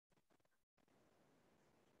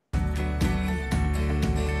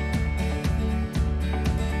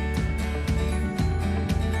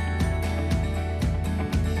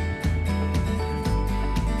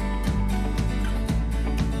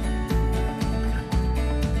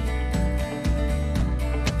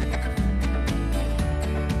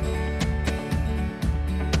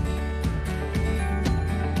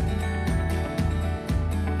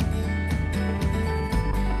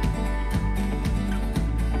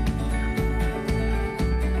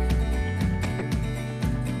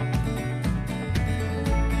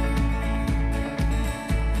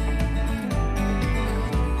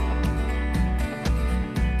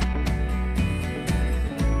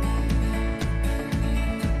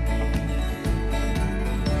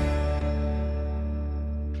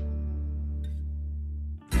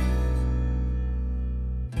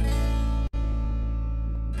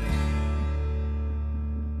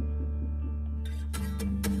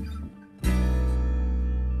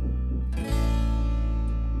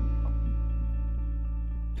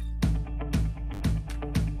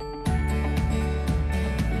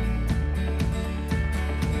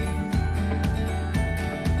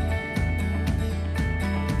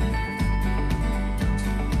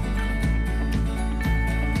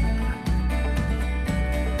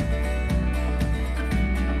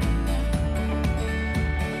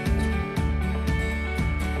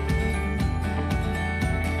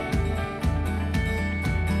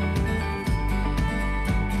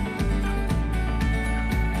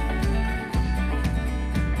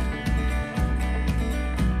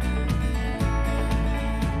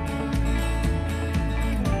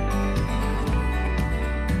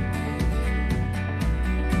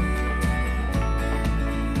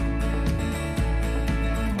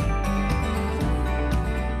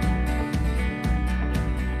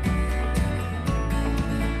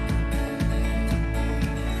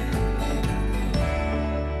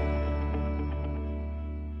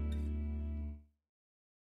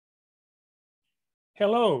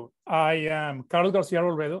Hello, I am Carlos Garcia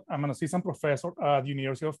Robledo. I'm an assistant professor at the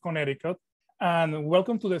University of Connecticut, and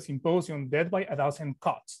welcome to the symposium Death by a Dozen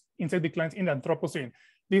Cuts, Insect Declines in the Anthropocene.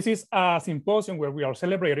 This is a symposium where we are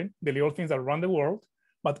celebrating the little things that run the world,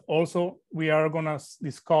 but also we are gonna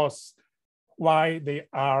discuss why they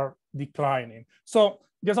are declining. So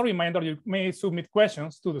just a reminder, you may submit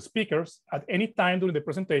questions to the speakers at any time during the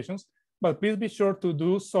presentations, but please be sure to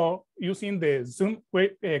do so using the Zoom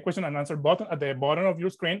question and answer button at the bottom of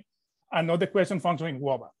your screen and not the question function in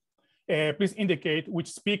WOBA. Please indicate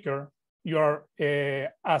which speaker you are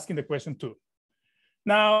asking the question to.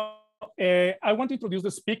 Now, I want to introduce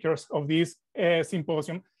the speakers of this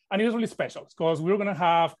symposium, and it is really special because we're gonna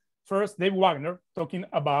have first Dave Wagner talking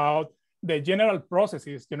about the general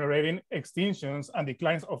processes generating extinctions and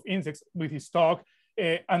declines of insects with his talk,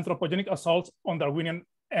 Anthropogenic Assaults on Darwinian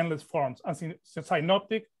Endless Forms, and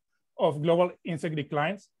synoptic of global insect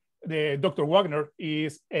declines. Dr. Wagner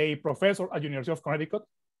is a professor at University of Connecticut.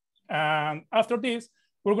 And after this,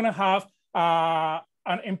 we're gonna have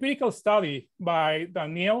an empirical study by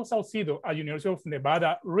Danielle Salcido at University of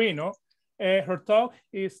Nevada, Reno. Her talk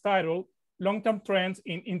is titled Long-Term Trends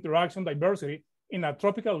in Interaction Diversity in a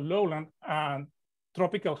Tropical Lowland and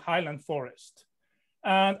Tropical Highland Forest.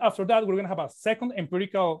 And after that, we're gonna have a second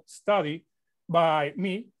empirical study by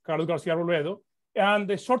me, Carlos Garcia Robledo, and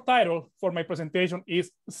the short title for my presentation is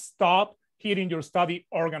Stop Hitting Your Study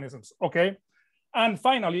Organisms, okay? And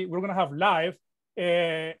finally, we're gonna have live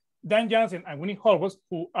Dan Jansen and Winnie Holbos,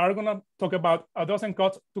 who are gonna talk about a dozen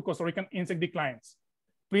cuts to Costa Rican insect declines.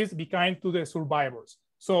 Please be kind to the survivors.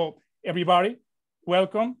 So everybody,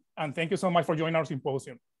 welcome, and thank you so much for joining our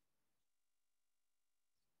symposium.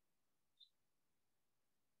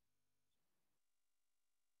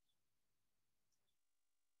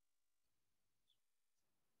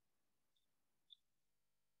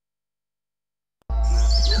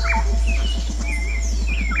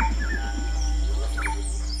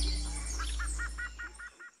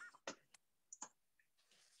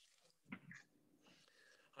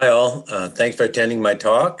 Hi all, thanks for attending my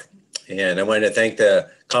talk. And I want to thank the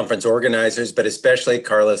conference organizers, but especially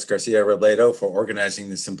Carlos Garcia Robledo for organizing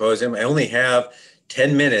the symposium. I only have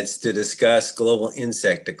 10 minutes to discuss global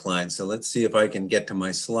insect decline. So let's see if I can get to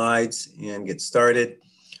my slides and get started.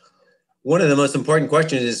 One of the most important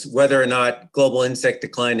questions is whether or not global insect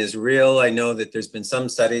decline is real. I know that there's been some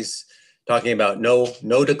studies talking about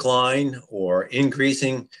no decline or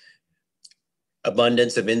increasing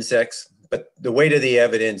abundance of insects. But the weight of the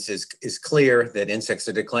evidence is clear that insects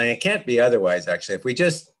are declining. It can't be otherwise, actually. If we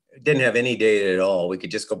just didn't have any data at all, we could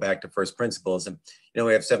just go back to first principles. And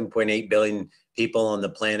we have 7.8 billion people on the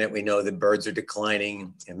planet. We know that birds are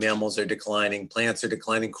declining, and mammals are declining, plants are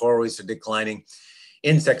declining, coral reefs are declining,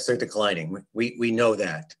 insects are declining. We know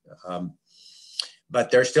that. But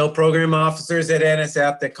there's still program officers at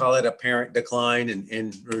NSF that call it apparent decline,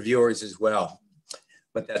 and reviewers as well.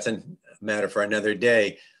 But that's a matter for another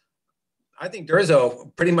day. I think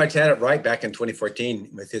Durzo pretty much had it right back in 2014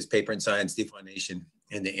 with his paper in Science, Defaunation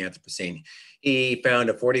in the Anthropocene. He found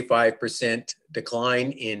a 45%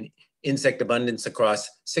 decline in insect abundance across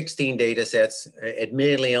 16 data sets.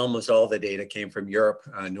 Admittedly, almost all the data came from Europe,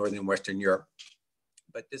 Northern and Western Europe.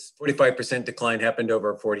 But this 45% decline happened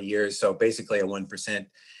over 40 years, so basically a 1%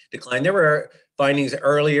 decline. There were findings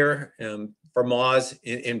earlier for moths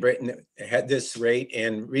in Britain that had this rate,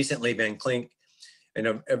 and recently Van Klink, and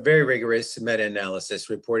a very rigorous meta-analysis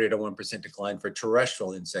reported a 1% decline for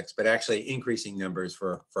terrestrial insects, but actually increasing numbers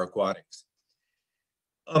for aquatics.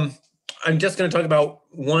 I'm just going to talk about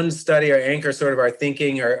one study or anchor sort of our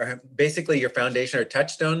thinking, or basically your foundation or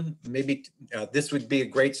touchstone. Maybe this would be a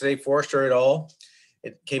great study, Forster et al.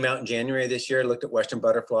 It came out in January of this year, looked at Western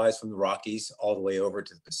butterflies from the Rockies all the way over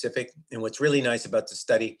to the Pacific. And what's really nice about the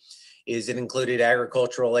study is it included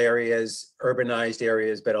agricultural areas, urbanized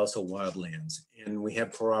areas, but also wildlands. And we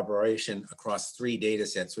have corroboration across 3 data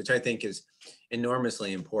sets, which I think is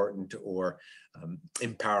enormously important or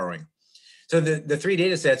empowering. So the 3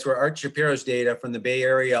 data sets were Art Shapiro's data from the Bay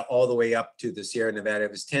Area all the way up to the Sierra Nevada.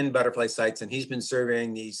 It was 10 butterfly sites, and he's been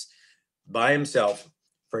surveying these by himself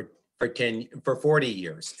for 40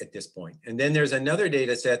 years at this point. And then there's another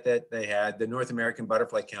data set that they had, the North American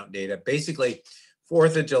butterfly count data, basically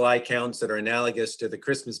 4th of July counts that are analogous to the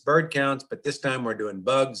Christmas bird counts, but this time we're doing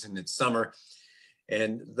bugs and it's summer.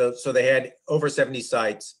 And so they had over 70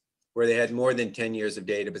 sites where they had more than 10 years of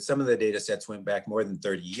data, but some of the data sets went back more than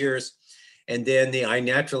 30 years. And then the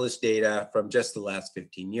iNaturalist data from just the last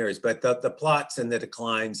 15 years. But the plots and the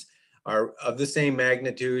declines are of the same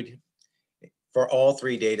magnitude for all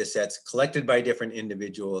 3 data sets, collected by different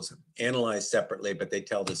individuals, analyzed separately, but they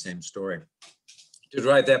tell the same story. To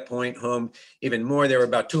drive that point home even more, there were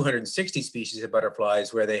about 260 species of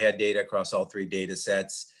butterflies where they had data across all 3 data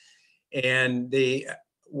sets. And they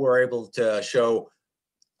were able to show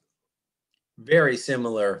very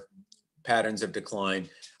similar patterns of decline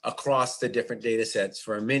across the different data sets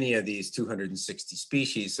for many of these 260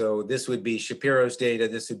 species. So this would be Shapiro's data,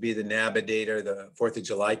 this would be the NABA data, the 4th of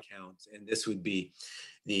July counts, and this would be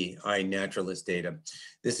the iNaturalist data.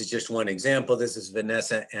 This is just one example. This is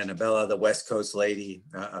Vanessa Annabella, the West Coast lady,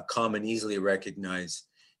 a common, easily recognized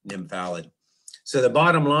nymphalid. So the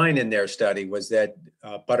bottom line in their study was that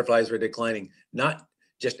butterflies were declining not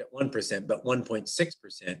just at 1%, but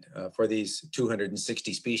 1.6% for these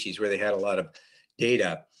 260 species where they had a lot of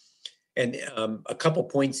data. And a couple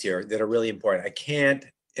points here that are really important. I can't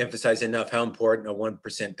emphasize enough how important a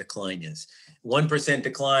 1% decline is. 1%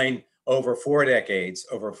 decline over 4 decades,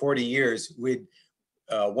 over 40 years,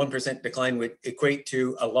 1% decline would equate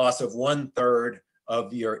to a loss of 1/3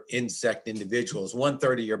 of your insect individuals,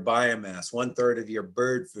 1/3 of your biomass, 1/3 of your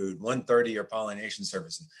bird food, 1/3 of your pollination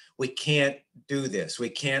services. We can't do this. We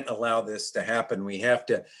can't allow this to happen. We have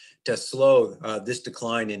to slow this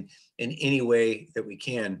decline in any way that we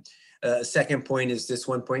can. Second point is this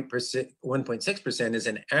 1.6% is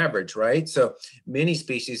an average, right? So many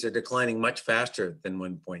species are declining much faster than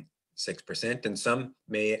 1.6%, and some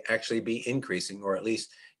may actually be increasing or at least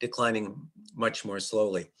declining much more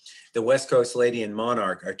slowly. The West Coast lady and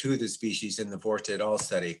monarch are 2 of the species in the Forst et al.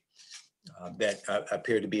 Study that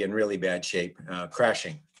appear to be in really bad shape,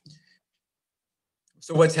 crashing.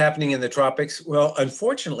 So what's happening in the tropics? Well,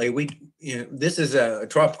 unfortunately, this is a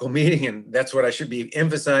tropical meeting, and that's what I should be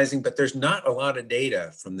emphasizing, but there's not a lot of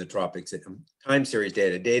data from the tropics, time series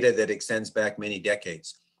data that extends back many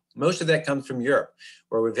decades. Most of that comes from Europe,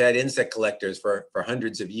 where we've had insect collectors for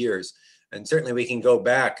hundreds of years. And certainly we can go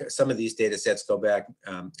back, some of these data sets go back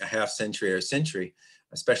a half century or a century,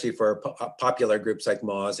 especially for popular groups like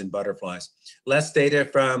moths and butterflies. Less data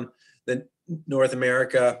from North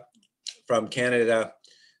America, from Canada,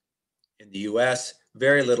 in the US,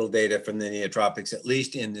 very little data from the neotropics, at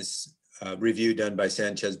least in this review done by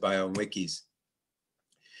Sanchez Bio and Wikis.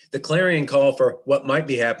 The clarion call for what might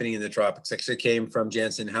be happening in the tropics actually came from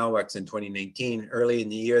Jansen Howwax in 2019. Early in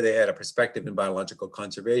the year, they had a perspective in biological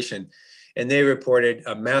conservation, and they reported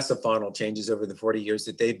massive faunal changes over the 40 years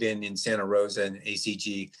that they've been in Santa Rosa and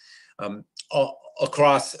ACG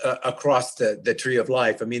across the tree of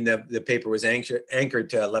life. I mean, the paper was anchored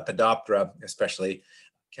to Lepidoptera, especially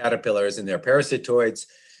caterpillars and their parasitoids,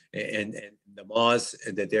 and the moths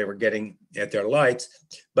that they were getting at their lights,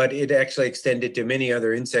 but it actually extended to many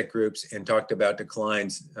other insect groups and talked about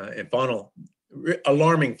declines and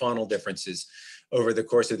alarming faunal differences over the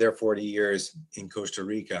course of their 40 years in Costa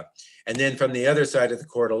Rica. And then from the other side of the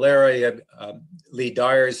Cordillera, you have Lee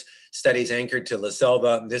Dyer's studies anchored to La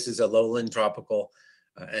Selva. This is a lowland tropical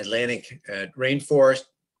Atlantic rainforest,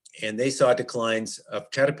 and they saw declines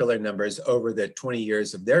of caterpillar numbers over the 20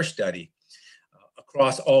 years of their study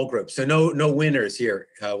across all groups. So no winners here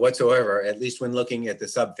whatsoever, at least when looking at the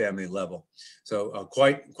subfamily level. So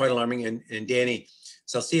quite alarming, and Danny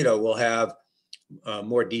Salcido will have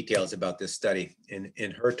more details about this study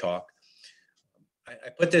in her talk. I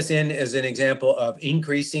put this in as an example of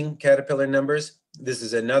increasing caterpillar numbers. This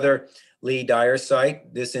is another Lee Dyer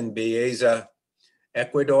site, this in Belleza,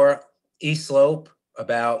 Ecuador, east slope,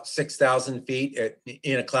 about 6,000 feet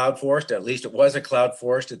in a cloud forest. At least it was a cloud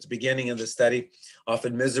forest at the beginning of the study.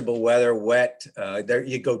 Often miserable weather, wet. There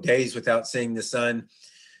you go days without seeing the sun.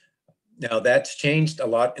 Now that's changed a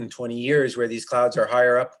lot in 20 years, where these clouds are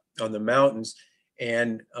higher up on the mountains,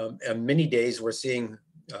 and many days we're seeing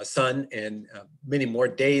sun, and many more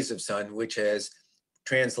days of sun, which has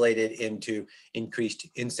translated into increased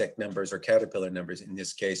insect numbers, or caterpillar numbers in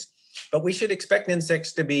this case. But we should expect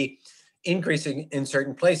insects to be increasing in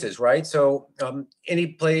certain places, right? So any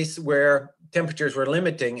place where temperatures were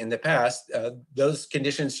limiting in the past, those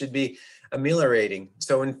conditions should be ameliorating.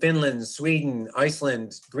 So in Finland, Sweden,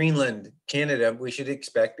 Iceland, Greenland, Canada, we should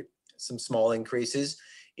expect some small increases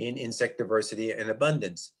in insect diversity and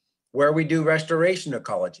abundance. Where we do restoration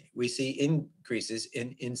ecology, we see increases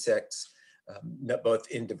in insects, both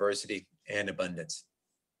in diversity and abundance.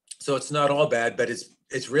 So it's not all bad, but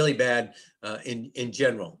it's really bad in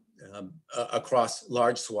general. Across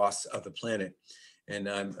large swaths of the planet. And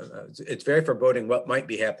it's very foreboding what might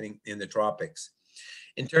be happening in the tropics.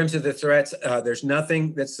 In terms of the threats, there's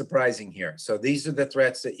nothing that's surprising here. So these are the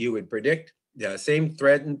threats that you would predict. The same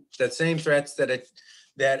threats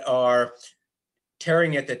that are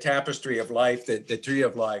tearing at the tapestry of life, the tree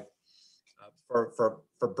of life, for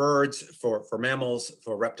birds, for mammals,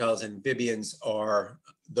 for reptiles and amphibians, are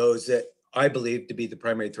those that I believe to be the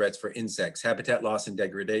primary threats for insects: habitat loss and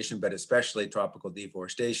degradation, but especially tropical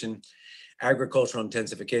deforestation, agricultural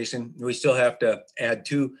intensification. We still have to add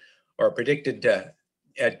predicted to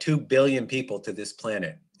add 2 billion people to this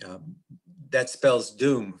planet. That spells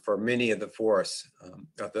doom for many of the forests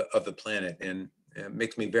of the planet, and it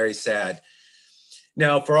makes me very sad.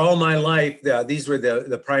 Now, for all my life, these were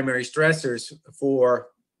the primary stressors for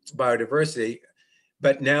biodiversity.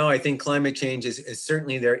 But now I think climate change is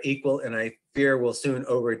certainly their equal, and I fear will soon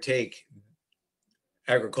overtake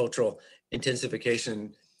agricultural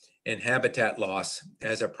intensification and habitat loss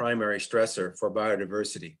as a primary stressor for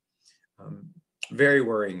biodiversity. Very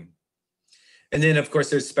worrying. And then, of course,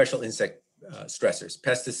 there's special insect stressors,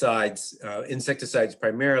 pesticides, insecticides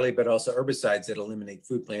primarily, but also herbicides that eliminate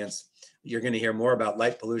food plants. You're going to hear more about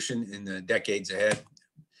light pollution in the decades ahead.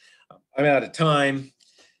 I'm out of time.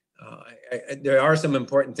 There are some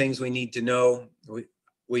important things we need to know.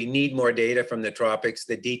 We need more data from the tropics.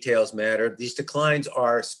 The details matter. These declines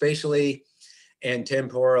are spatially and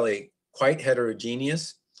temporally quite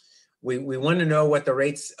heterogeneous. We want to know what the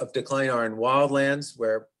rates of decline are in wildlands,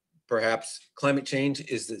 where perhaps climate change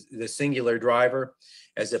is the singular driver,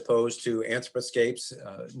 as opposed to anthropocapes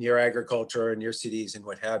near agriculture, near cities, and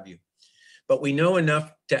what have you. But we know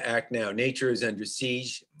enough to act now. Nature is under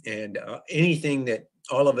siege, and anything that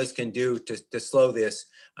all of us can do to slow this,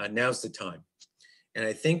 now's the time. And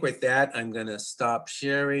I think with that, I'm going to stop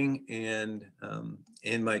sharing and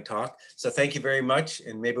end my talk. So thank you very much,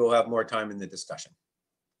 and maybe we'll have more time in the discussion.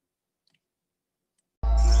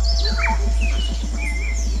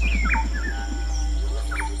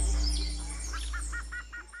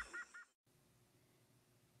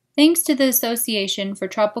 Thanks to the Association for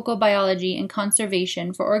Tropical Biology and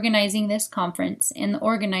Conservation for organizing this conference and the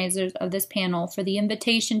organizers of this panel for the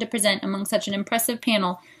invitation to present among such an impressive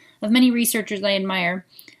panel of many researchers I admire.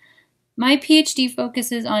 My PhD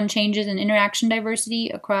focuses on changes in interaction diversity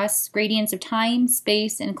across gradients of time,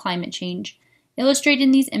 space, and climate change. Illustrated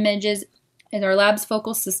in these images is our lab's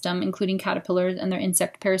focal system, including caterpillars and their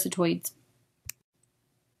insect parasitoids.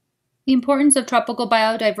 The importance of tropical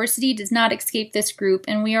biodiversity does not escape this group,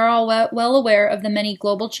 and we are all well aware of the many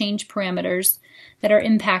global change parameters that are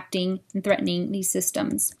impacting and threatening these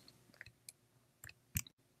systems.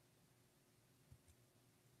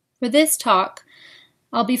 For this talk,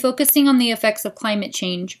 I'll be focusing on the effects of climate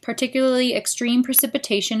change, particularly extreme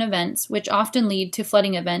precipitation events, which often lead to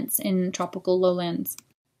flooding events in tropical lowlands.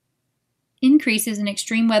 Increases in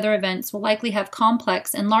extreme weather events will likely have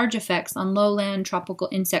complex and large effects on lowland tropical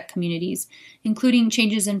insect communities, including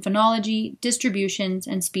changes in phenology, distributions,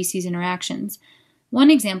 and species interactions. One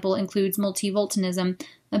example includes multivoltinism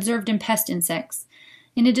observed in pest insects.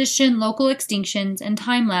 In addition, local extinctions and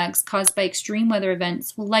time lags caused by extreme weather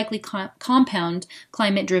events will likely compound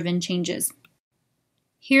climate-driven changes.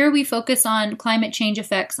 Here we focus on climate change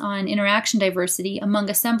effects on interaction diversity among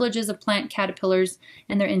assemblages of plant caterpillars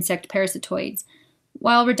and their insect parasitoids.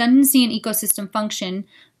 While redundancy in ecosystem function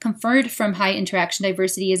conferred from high interaction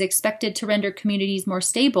diversity is expected to render communities more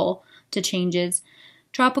stable to changes,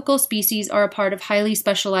 tropical species are a part of highly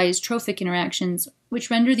specialized trophic interactions,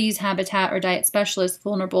 which render these habitat or diet specialists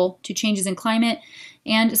vulnerable to changes in climate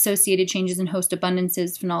and associated changes in host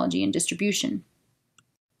abundances, phenology, and distribution.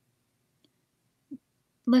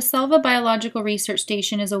 La Selva Biological Research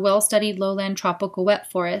Station is a well-studied lowland tropical wet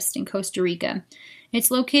forest in Costa Rica.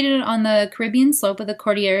 It's located on the Caribbean slope of the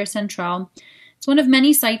Cordillera Central. It's one of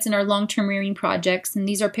many sites in our long-term rearing projects, and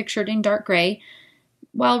these are pictured in dark gray.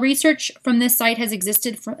 While research from this site has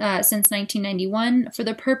existed since 1991, for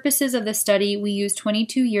the purposes of the study, we used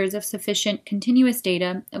 22 years of sufficient continuous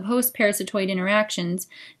data of host parasitoid interactions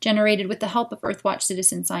generated with the help of Earthwatch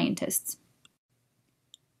citizen scientists.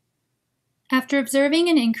 After observing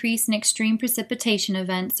an increase in extreme precipitation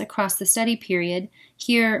events across the study period,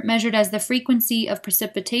 here measured as the frequency of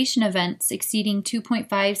precipitation events exceeding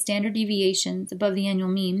 2.5 standard deviations above the annual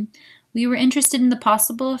mean, we were interested in the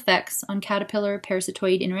possible effects on caterpillar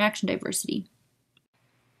parasitoid interaction diversity.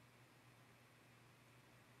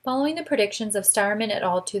 Following the predictions of Starman et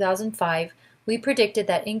al. 2005, we predicted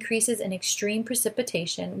that increases in extreme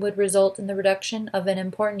precipitation would result in the reduction of an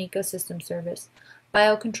important ecosystem service,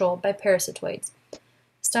 biocontrol by parasitoids.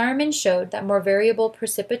 Starman showed that more variable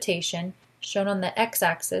precipitation, shown on the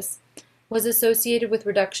x-axis, was associated with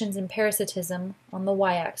reductions in parasitism on the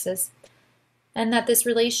y-axis, and that this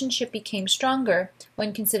relationship became stronger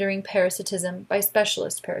when considering parasitism by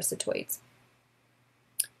specialist parasitoids.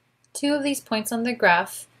 Two of these points on the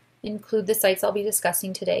graph include the sites I'll be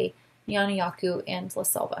discussing today, Yanayacu and La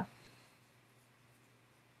Selva.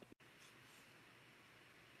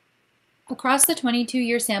 Across the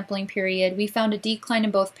 22-year sampling period, we found a decline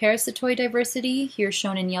in both parasitoid diversity, here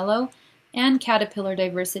shown in yellow, and caterpillar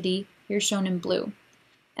diversity, here shown in blue.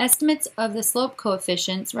 Estimates of the slope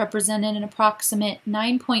coefficients represented an approximate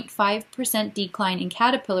 9.5% decline in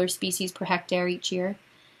caterpillar species per hectare each year,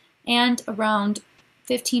 and around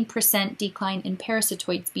 15% decline in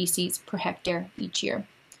parasitoid species per hectare each year.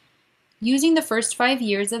 Using the first 5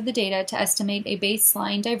 years of the data to estimate a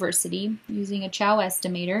baseline diversity, using a Chow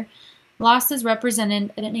estimator, losses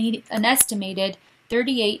represented an estimated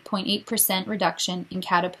 38.8% reduction in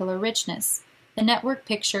caterpillar richness. The network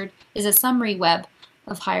pictured is a summary web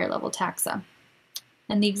of higher level taxa,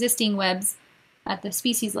 and the existing webs at the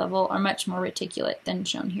species level are much more reticulate than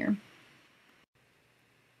shown here.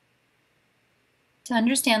 To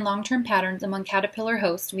understand long-term patterns among caterpillar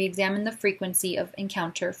hosts, we examined the frequency of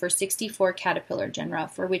encounter for 64 caterpillar genera,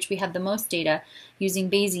 for which we had the most data using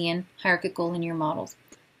Bayesian hierarchical linear models.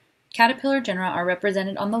 Caterpillar genera are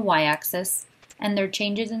represented on the y-axis, and their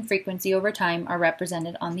changes in frequency over time are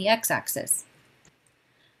represented on the x-axis.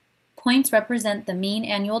 Points represent the mean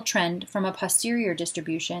annual trend from a posterior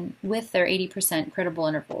distribution with their 80% credible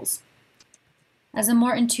intervals. As a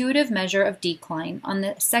more intuitive measure of decline, on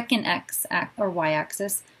the second x or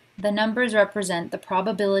y-axis, the numbers represent the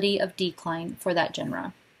probability of decline for that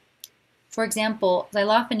genera. For example,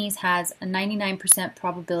 Xylophones has a 99%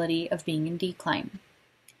 probability of being in decline,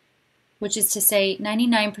 which is to say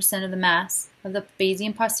 99% of the mass of the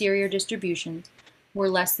Bayesian posterior distributions were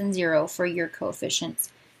less than 0 for year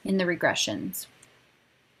coefficients in the regressions.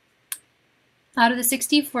 Out of the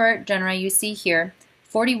 64 genera you see here,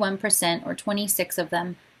 41% or 26 of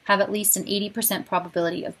them have at least an 80%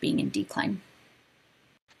 probability of being in decline.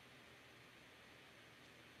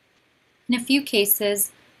 In a few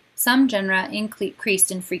cases, some genera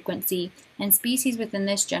increased in frequency, and species within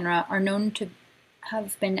this genera are known to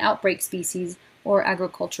have been outbreak species or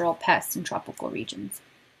agricultural pests in tropical regions.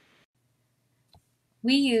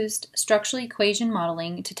 We used structural equation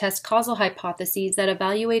modeling to test causal hypotheses that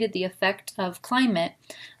evaluated the effect of climate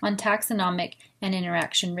on taxonomic and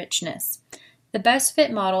interaction richness. The best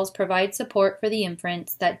fit models provide support for the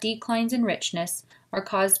inference that declines in richness are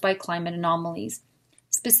caused by climate anomalies,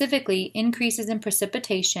 specifically increases in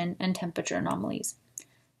precipitation and temperature anomalies.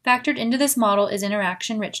 Factored into this model is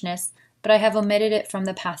interaction richness, but I have omitted it from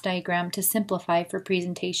the path diagram to simplify for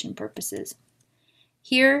presentation purposes.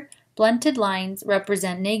 Here, blunted lines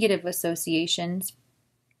represent negative associations,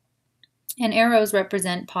 and arrows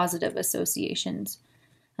represent positive associations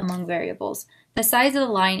among variables. The size of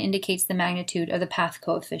the line indicates the magnitude of the path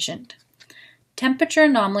coefficient. Temperature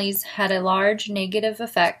anomalies had a large negative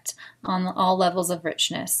effect on all levels of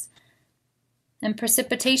richness, and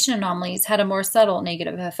precipitation anomalies had a more subtle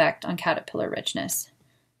negative effect on caterpillar richness.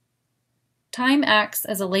 Time acts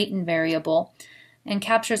as a latent variable and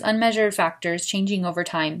captures unmeasured factors changing over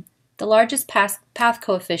time. The largest path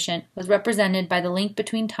coefficient was represented by the link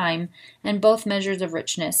between time and both measures of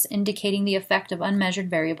richness, indicating the effect of unmeasured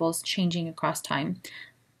variables changing across time,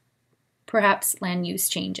 perhaps land use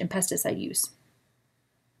change and pesticide use.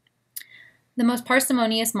 The most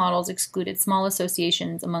parsimonious models excluded small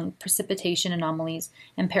associations among precipitation anomalies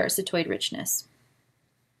and parasitoid richness.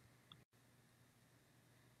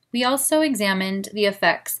 We also examined the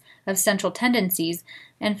effects of central tendencies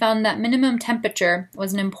and found that minimum temperature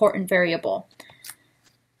was an important variable.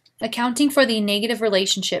 Accounting for the negative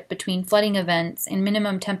relationship between flooding events and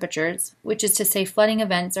minimum temperatures, which is to say flooding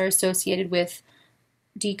events are associated with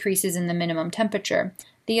decreases in the minimum temperature,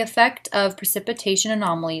 the effect of precipitation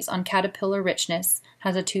anomalies on caterpillar richness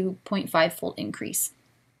has a 2.5-fold increase.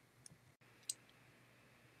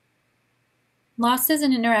 Losses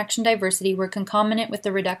in interaction diversity were concomitant with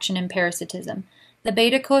the reduction in parasitism. The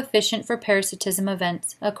beta coefficient for parasitism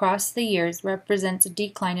events across the years represents a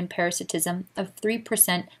decline in parasitism of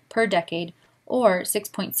 3% per decade, or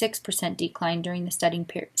 6.6% decline during the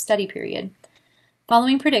study period.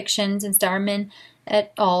 Following predictions in Starman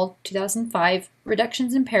et al. 2005,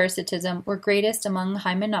 reductions in parasitism were greatest among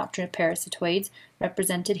Hymenoptera parasitoids,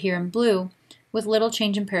 represented here in blue, with little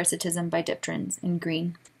change in parasitism by dipterans in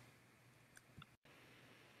green.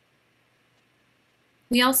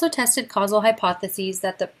 We also tested causal hypotheses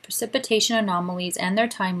that the precipitation anomalies and their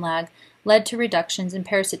time lag led to reductions in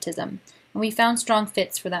parasitism, and we found strong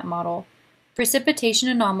fits for that model. Precipitation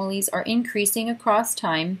anomalies are increasing across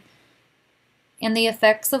time, and the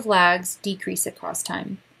effects of lags decrease across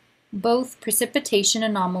time. Both precipitation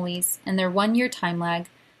anomalies and their 1-year time lag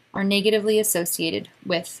are negatively associated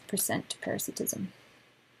with percent parasitism.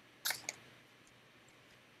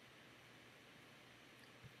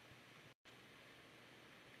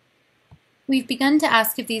 We've begun to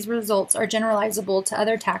ask if these results are generalizable to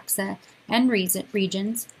other taxa and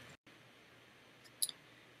regions.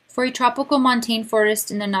 For a tropical montane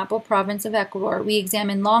forest in the Napo province of Ecuador, we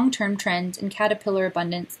examine long-term trends in caterpillar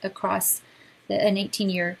abundance across an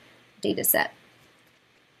 18-year data set.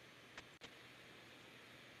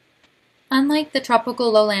 Unlike the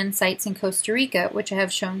tropical lowland sites in Costa Rica, which I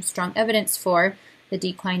have shown strong evidence for the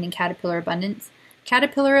decline in caterpillar abundance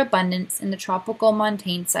in the tropical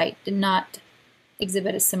montane site did not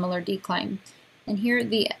exhibit a similar decline. And here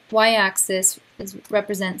the y-axis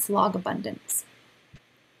represents log abundance.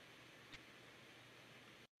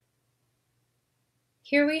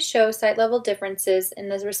 Here we show site-level differences in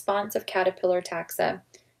the response of caterpillar taxa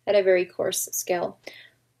at a very coarse scale.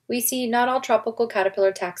 We see not all tropical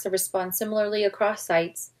caterpillar taxa respond similarly across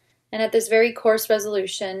sites, and at this very coarse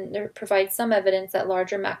resolution, there provides some evidence that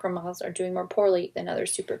larger macromoths are doing more poorly than other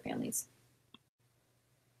superfamilies.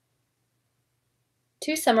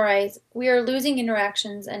 To summarize, we are losing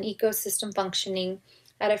interactions and ecosystem functioning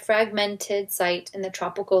at a fragmented site in the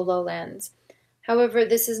tropical lowlands. However,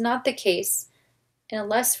 this is not the case in a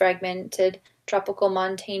less fragmented tropical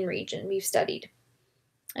montane region we've studied.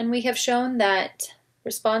 And we have shown that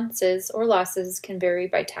responses or losses can vary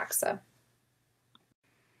by taxa.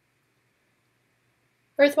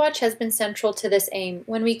 Earthwatch has been central to this aim.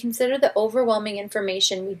 When we consider the overwhelming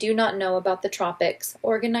information we do not know about the tropics,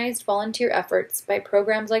 organized volunteer efforts by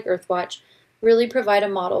programs like Earthwatch really provide a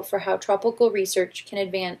model for how tropical research can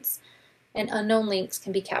advance and unknown links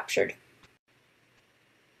can be captured.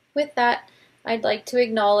 With that, I'd like to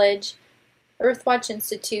acknowledge Earthwatch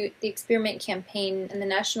Institute, the Experiment Campaign, and the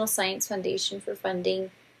National Science Foundation for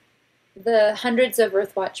funding, the hundreds of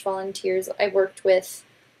Earthwatch volunteers I worked with,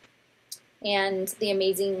 and the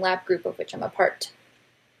amazing lab group of which I'm a part.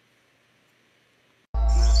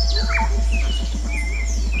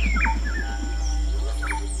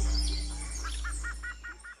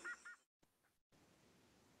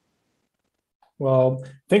 Well,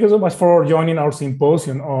 thank you so much for joining our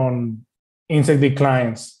symposium on insect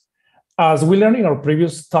declines. As we learned in our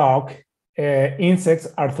previous talk, insects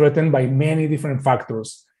are threatened by many different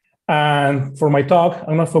factors. And for my talk,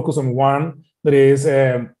 I'm going to focus on one that is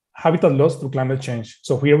habitat loss through climate change.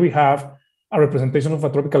 So here we have a representation of a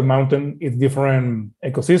tropical mountain in different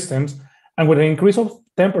ecosystems. And with an increase of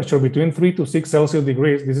temperature between 3 to 6 Celsius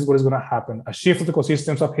degrees, this is what is going to happen. A shift of the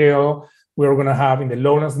ecosystems uphill. We're going to have in the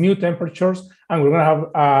lowlands new temperatures, and we're going to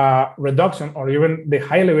have a reduction, or even the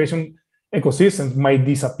high elevation ecosystems might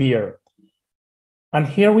disappear. And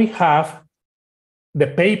here we have the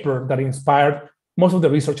paper that inspired most of the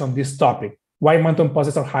research on this topic, why mountain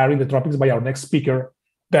possums are higher in the tropics, by our next speaker,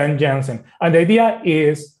 Dan Jansen. And the idea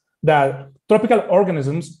is that tropical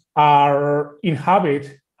organisms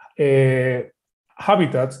inhabit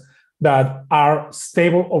habitats that are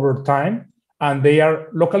stable over time, and they are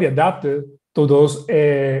locally adapted to those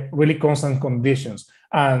really constant conditions.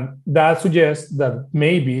 And that suggests that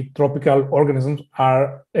maybe tropical organisms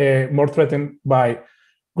are more threatened by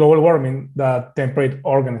global warming than temperate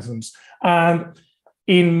organisms. And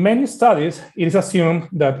in many studies, it is assumed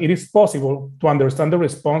that it is possible to understand the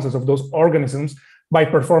responses of those organisms by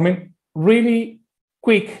performing really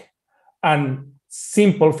quick and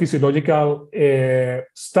simple physiological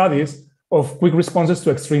studies of quick responses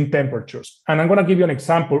to extreme temperatures. And I'm going to give you an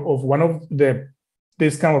example of one of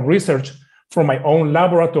this kind of research from my own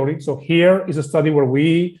laboratory. So here is a study where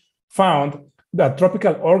we found that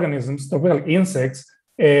tropical organisms, tropical insects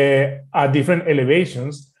at different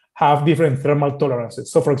elevations have different thermal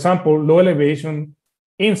tolerances. So for example, low elevation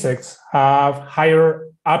insects have higher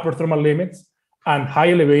upper thermal limits, and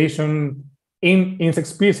high elevation insect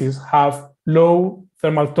species have low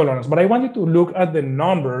thermal tolerance. But I want you to look at the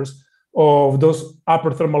numbers of those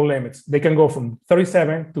upper thermal limits. They can go from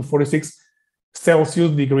 37 to 46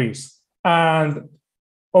 Celsius degrees. And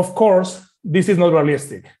of course, this is not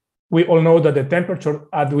realistic. We all know that the temperature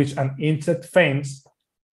at which an insect faints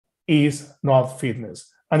is not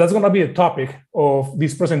fitness. And that's going to be the topic of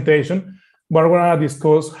this presentation. We're going to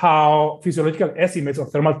discuss how physiological estimates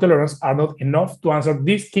of thermal tolerance are not enough to answer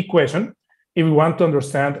this key question if we want to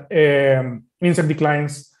understand insect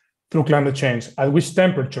declines through climate change. At which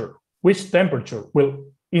temperature will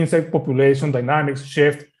insect population dynamics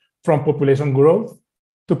shift from population growth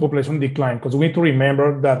to population decline? Because we need to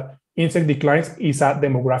remember that insect declines is a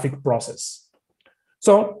demographic process.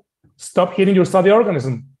 So stop hitting your study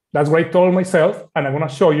organism. That's what I told myself, and I'm going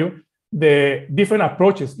to show you the different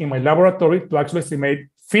approaches in my laboratory to actually estimate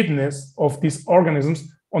fitness of these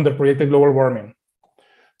organisms under projected global warming.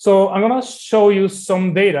 So I'm going to show you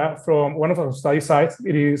some data from one of our study sites.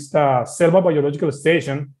 It is the Selva Biological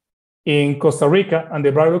Station in Costa Rica and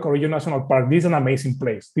the Bravo Carrillo National Park. This is an amazing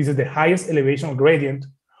place. This is the highest elevation gradient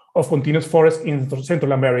of continuous forest in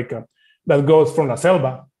Central America that goes from La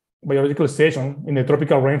Selva, biological station in the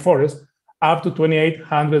tropical rainforest, up to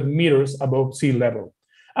 2,800 meters above sea level.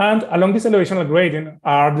 And along this elevational gradient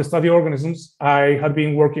are the study organisms I have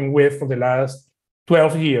been working with for the last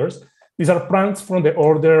 12 years. These are plants from the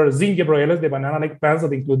order Zingiberellus, the banana-like plants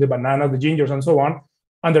that include the bananas, the gingers, and so on,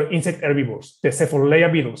 and they're insect herbivores, the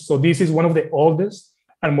Cephalolea beetles. So this is one of the oldest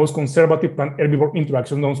and most conservative plant-herbivore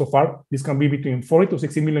interactions known so far. This can be between 40 to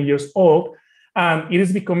 60 million years old, and it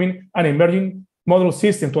is becoming an emerging model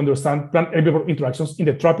system to understand plant-herbivore interactions in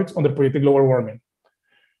the tropics under projected global warming.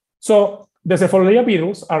 So the Cephalolea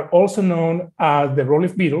beetles are also known as the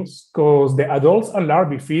roll-leaf beetles because the adults and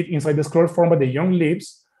larvae feed inside the scroll formed by the young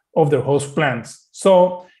leaves of their host plants.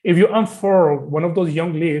 So if you unfurl one of those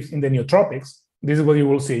young leaves in the neotropics, this is what you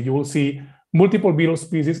will see. You will see multiple beetle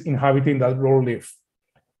species inhabiting that roll leaf.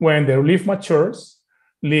 When the leaf matures,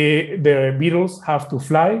 the beetles have to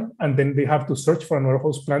fly, and then they have to search for another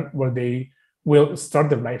host plant where they will start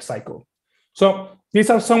their life cycle. So these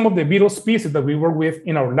are some of the beetle species that we work with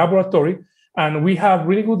in our laboratory, and we have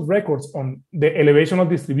really good records on the elevational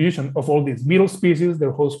distribution of all these beetle species,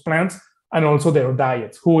 their host plants, and also their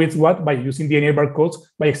diets, who eats what, by using DNA barcodes,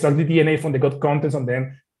 by extracting DNA from the gut contents and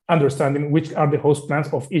then understanding which are the host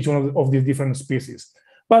plants of each one of these different species.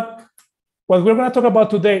 But what we're going to talk about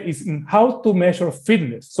today is how to measure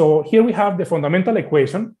fitness. So here we have the fundamental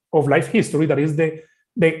equation of life history, that is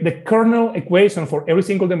the kernel equation for every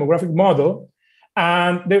single demographic model.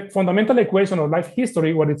 And the fundamental equation of life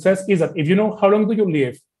history, what it says is that if you know how long do you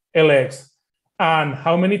live, Lx, and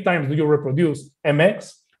how many times do you reproduce,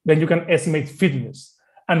 Mx, then you can estimate fitness.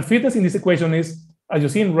 And fitness in this equation is, as you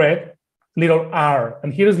see in red, little r.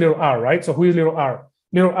 And here is little r, right? So who is little r?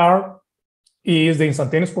 Little r is the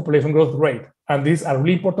instantaneous population growth rate. And this is a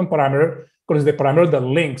really important parameter because it's the parameter that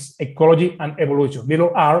links ecology and evolution.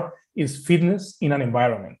 Little r is fitness in an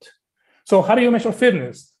environment. So how do you measure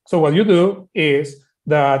fitness? So what you do is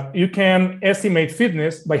that you can estimate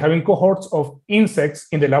fitness by having cohorts of insects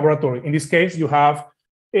in the laboratory. In this case, you have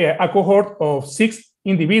a cohort of 6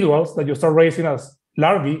 individuals that you start raising as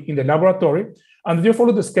larvae in the laboratory, and you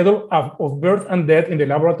follow the schedule of birth and death in the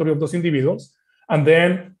laboratory of those individuals. And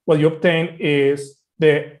then what you obtain is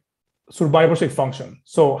the survivorship function.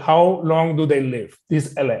 So how long do they live? This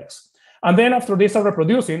is Lx. And then after they start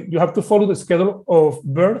reproducing, you have to follow the schedule of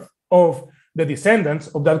birth of the descendants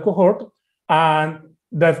of that cohort, and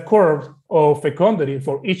that curve of fecundity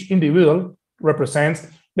for each individual represents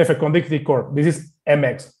the fecundity curve. This is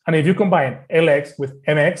Mx. And if you combine Lx with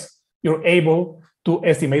Mx, you're able to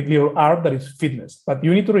estimate little r, that is fitness. But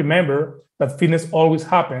you need to remember that fitness always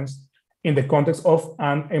happens in the context of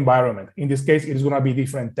an environment. In this case, it is going to be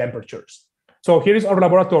different temperatures. So here is our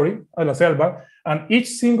laboratory at La Selva, and each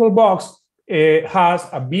single box has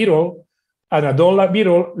a beetle, an adult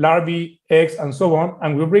beetle, larvae, eggs, and so on.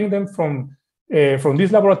 And we bring them from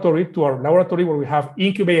this laboratory to our laboratory where we have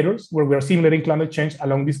incubators, where we are simulating climate change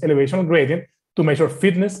along this elevation gradient to measure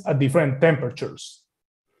fitness at different temperatures.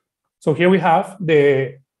 So here we have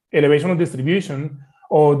the elevational distribution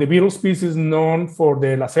of the beetle species known for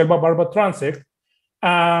the La Selva barba transect.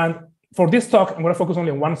 And for this talk, I'm going to focus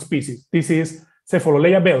only on one species. This is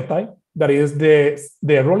Cephalolea beltai, that is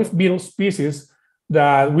the roll-leaf beetle species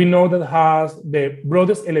that we know that has the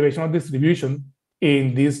broadest elevational distribution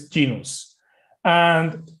in this genus.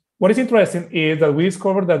 And what is interesting is that we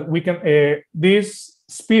discovered that we can this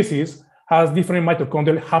species has different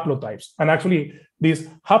mitochondrial haplotypes. And actually, these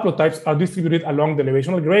haplotypes are distributed along the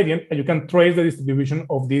elevational gradient, and you can trace the distribution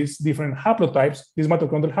of these different haplotypes, these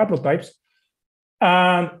mitochondrial haplotypes.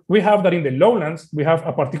 And we have that in the lowlands, we have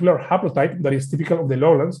a particular haplotype that is typical of the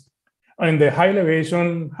lowlands. And in the high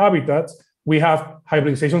elevation habitats, we have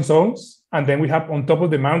hybridization zones. And then we have on top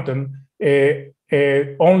of the mountain,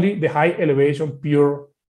 only the high elevation pure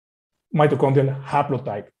mitochondrial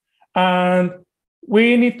haplotype. And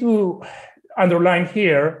we need to underline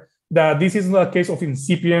here that this is not a case of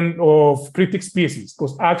incipient of cryptic species,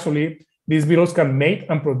 because actually these beetles can mate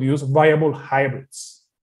and produce viable hybrids.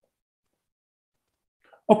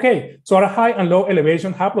 Okay, so our high and low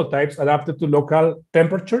elevation haplotypes adapted to local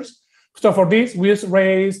temperatures. So for this, we just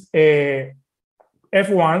raised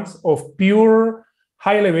F1s of pure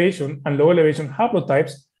high elevation and low elevation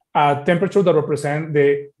haplotypes at temperatures that represent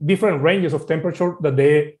the different ranges of temperature that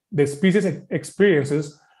the species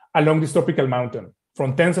experiences along this tropical mountain,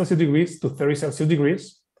 from 10 Celsius degrees to 30 Celsius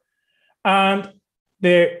degrees. And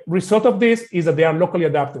the result of this is that they are locally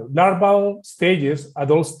adapted. Larval stages,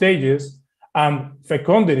 adult stages, and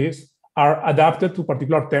fecundities are adapted to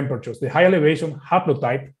particular temperatures. The high elevation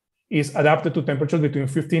haplotype is adapted to temperatures between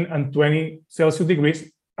 15 and 20 Celsius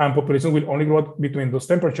degrees, and populations will only grow between those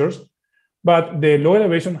temperatures. But the low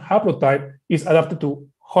elevation haplotype is adapted to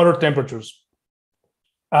hotter temperatures.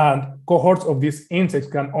 And cohorts of these insects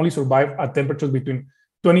can only survive at temperatures between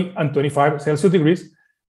 20 and 25 Celsius degrees.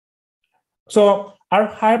 So are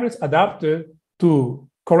hybrids adapted to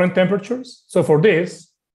current temperatures? So for this,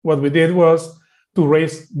 what we did was to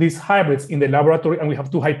raise these hybrids in the laboratory, and we have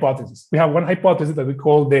two hypotheses. We have one hypothesis that we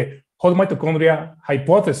call the whole mitochondria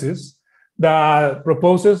hypothesis that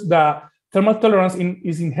proposes that thermal tolerance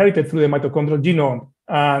is inherited through the mitochondrial genome.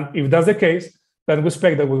 And if that's the case, then we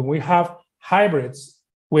expect that when we have hybrids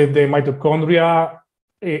with the mitochondria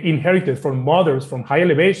inherited from mothers from high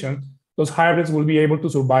elevation, those hybrids will be able to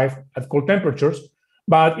survive at cold temperatures.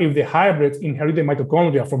 But if the hybrids inherit the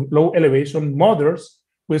mitochondria from low elevation mothers,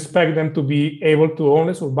 we expect them to be able to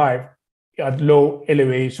only survive at low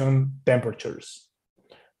elevation temperatures.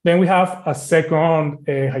 Then we have a second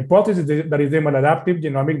hypothesis that is the maladaptive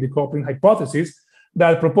genomic decoupling hypothesis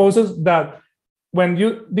that proposes that when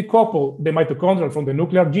you decouple the mitochondria from the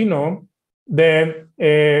nuclear genome, then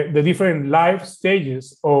the different life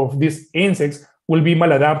stages of these insects will be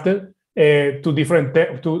maladapted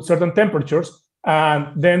to certain temperatures, and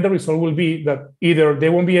then the result will be that either they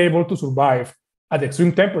won't be able to survive at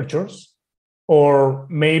extreme temperatures, or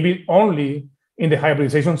maybe only in the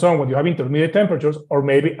hybridization zone when you have intermediate temperatures, or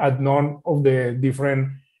maybe at none of the different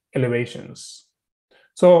elevations.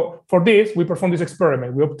 So for this, we performed this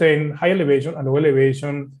experiment. We obtained high elevation and low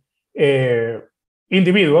elevation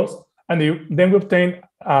individuals, and then we obtained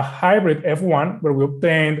a hybrid F1 where we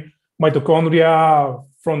obtained mitochondria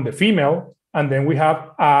from the female, and then we have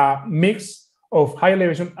a mix of high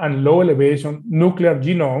elevation and low elevation nuclear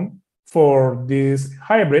genome for these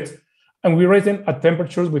hybrids, and we raise them at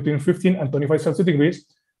temperatures between 15 and 25 Celsius degrees.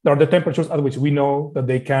 That are the temperatures at which we know that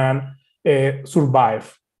they can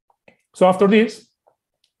survive. So after this,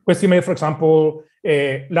 we estimate, for example,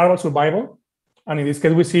 larval survival. And in this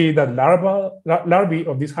case, we see that larvae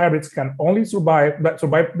of these hybrids can only survive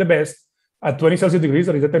the best at 20 Celsius degrees,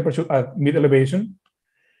 that is the temperature at mid-elevation.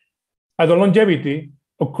 Adult longevity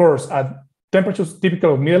occurs at temperatures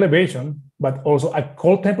typical of mid-elevation, but also at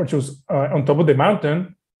cold temperatures on top of the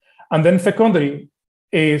mountain. And then fecundity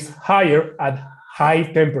is higher at high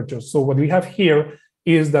temperatures. So what we have here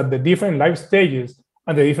is that the different life stages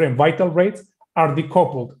and the different vital rates are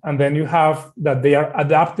decoupled. And then you have that they are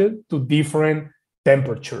adapted to different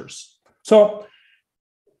temperatures. So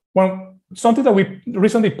something that we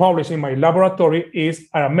recently published in my laboratory is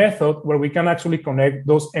a method where we can actually connect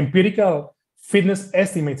those empirical fitness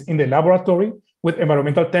estimates in the laboratory with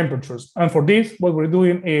environmental temperatures. And for this, what we're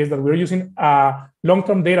doing is that we're using a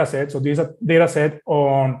long-term data set. So this is a data set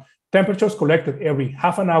on temperatures collected every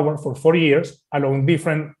half an hour for 40 years along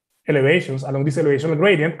different elevations, along this elevational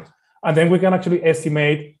gradient. And then we can actually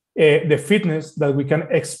estimate the fitness that we can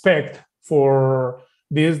expect for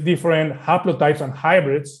these different haplotypes and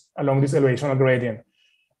hybrids along this elevational gradient.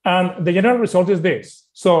 And the general result is this.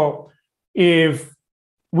 So if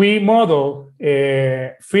we model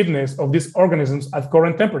fitness of these organisms at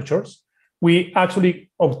current temperatures, we actually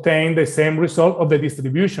obtain the same result of the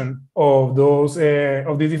distribution of those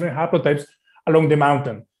of these different haplotypes along the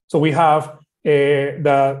mountain. So we have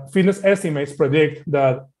the fitness estimates predict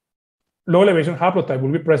that low elevation haplotype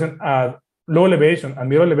will be present at low elevation and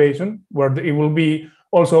middle elevation, where it will be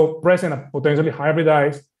also present and potentially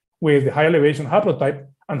hybridized with the high elevation haplotype,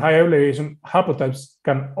 and high elevation haplotypes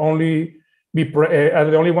can only be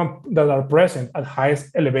the only one that are present at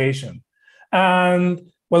highest elevation.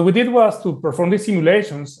 And what we did was to perform these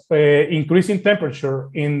simulations, increasing temperature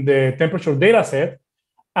in the temperature data set,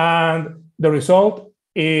 and the result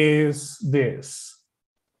is this.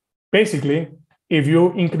 Basically, if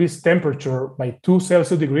you increase temperature by 2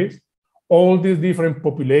 Celsius degrees, all these different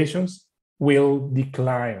populations will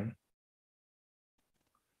decline.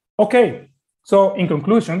 Okay, so in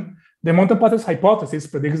conclusion, the mountain passes hypothesis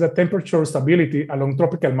predicts that temperature stability along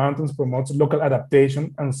tropical mountains promotes local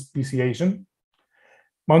adaptation and speciation.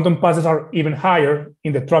 Mountain passes are even higher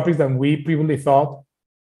in the tropics than we previously thought.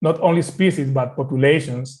 Not only species, but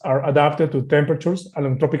populations are adapted to temperatures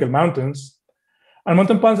along tropical mountains. And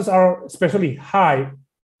mountain passes are especially high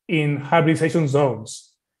in hybridization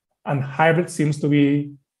zones. And hybrid seems to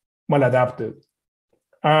be maladapted.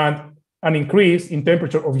 And an increase in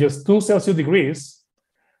temperature of just 2 Celsius degrees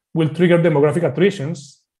will trigger demographic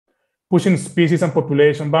attritions, pushing species and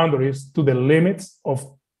population boundaries to the limits of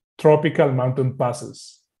tropical mountain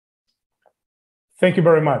passes. Thank you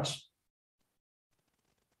very much.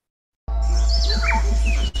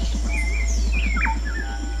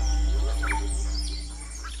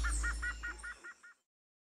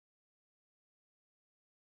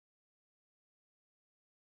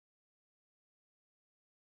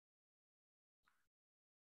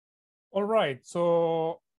 All right,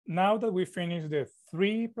 so now that we finished the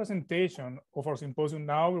 3 presentation of our symposium,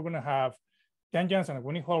 now we're gonna have Dan Jensen and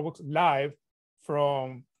Winnie Holbrook live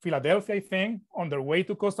from Philadelphia, I think, on their way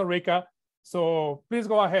to Costa Rica. So please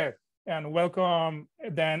go ahead and welcome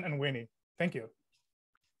Dan and Winnie. Thank you.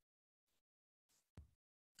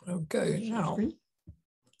 Okay, now.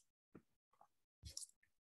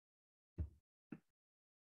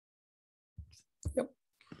 Yep.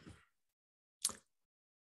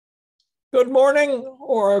 Good morning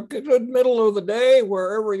or good middle of the day,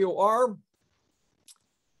 wherever you are.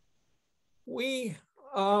 We,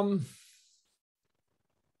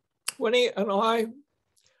 Winnie and I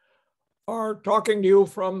are talking to you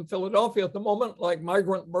from Philadelphia at the moment, like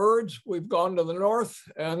migrant birds. We've gone to the north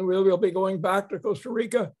and we will be going back to Costa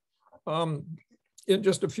Rica in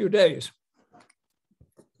just a few days.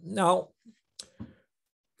 Now,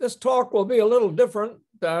 this talk will be a little different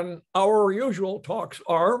than our usual talks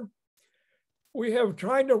are. We have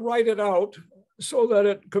tried to write it out so that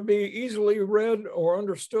it could be easily read or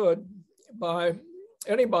understood by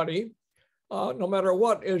anybody, no matter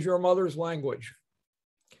what is your mother's language.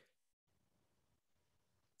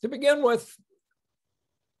 To begin with,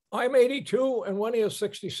 I'm 82 and Winnie is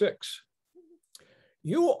 66.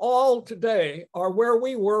 You all today are where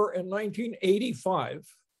we were in 1985.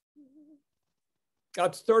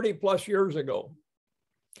 That's 30 plus years ago.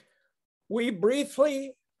 We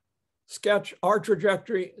briefly sketch our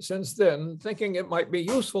trajectory since then, thinking it might be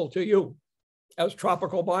useful to you as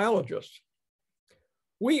tropical biologists.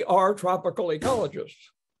 We are tropical ecologists,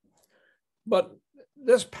 but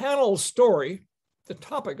this panel's story, the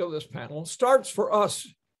topic of this panel, starts for us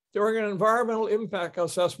during an environmental impact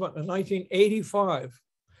assessment in 1985,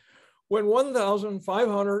 when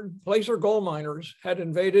 1,500 placer gold miners had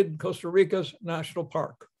invaded Costa Rica's national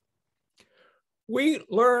park. We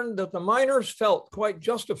learned that the miners felt quite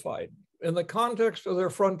justified in the context of their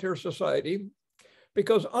frontier society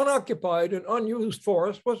because unoccupied and unused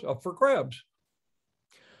forest was up for grabs.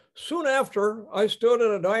 Soon after, I stood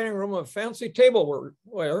in a dining room of fancy tableware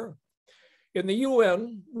in the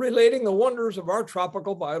UN relating the wonders of our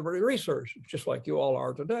tropical biodiversity research, just like you all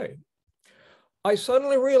are today. I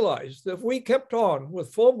suddenly realized that if we kept on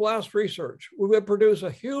with full blast research, we would produce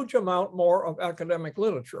a huge amount more of academic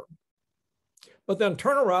literature, but then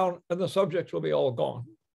turn around and the subjects will be all gone.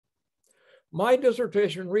 My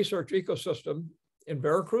dissertation research ecosystem in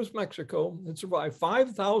Veracruz, Mexico, had survived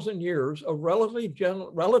 5,000 years of relatively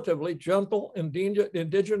gentle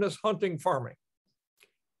indigenous hunting farming.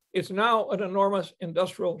 It's now an enormous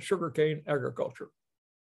industrial sugarcane agriculture.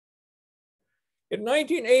 In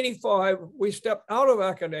 1985, we stepped out of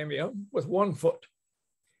academia with 1 foot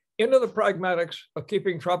into the pragmatics of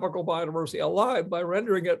keeping tropical biodiversity alive by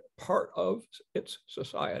rendering it part of its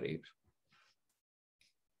societies.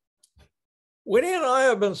 Winnie and I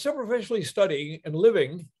have been superficially studying and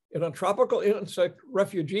living in a tropical insect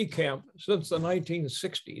refugee camp since the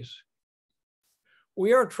 1960s.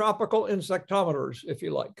 We are tropical insectometers, if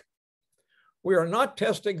you like. We are not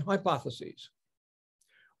testing hypotheses.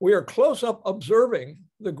 We are close up observing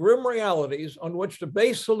the grim realities on which to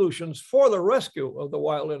base solutions for the rescue of the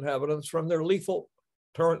wild inhabitants from their lethal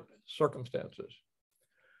current circumstances.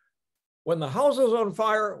 When the house is on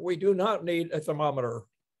fire, we do not need a thermometer.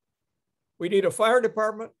 We need a fire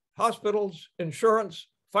department, hospitals, insurance,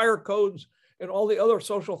 fire codes, and all the other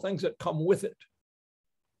social things that come with it.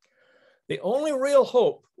 The only real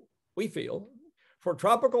hope, we feel, for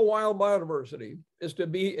tropical wild biodiversity is to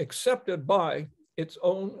be accepted by its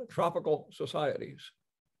own tropical societies.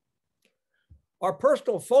 Our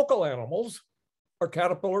personal focal animals are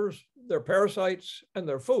caterpillars, their parasites, and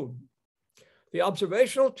their food. The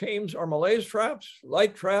observational teams are malaise traps,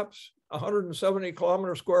 light traps, 170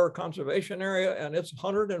 kilometer square conservation area and its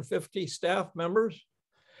 150 staff members,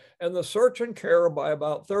 and the search and care by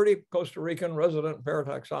about 30 Costa Rican resident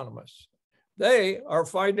parataxonomists. They are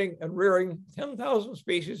finding and rearing 10,000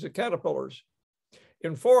 species of caterpillars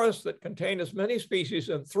in forests that contain as many species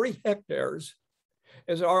in 3 hectares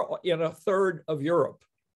as are in 1/3 of Europe.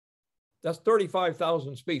 That's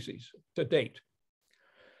 35,000 species to date.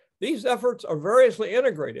 These efforts are variously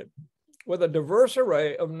integrated with a diverse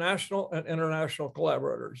array of national and international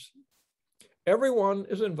collaborators. Everyone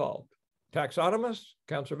is involved: taxonomists,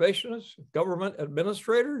 conservationists, government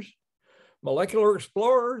administrators, molecular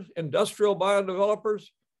explorers, industrial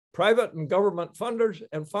biodevelopers, private and government funders,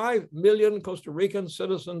 and 5 million Costa Rican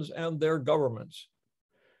citizens and their governments.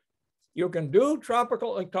 You can do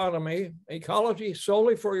tropical ecology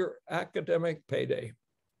solely for your academic payday,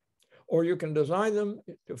 or you can design them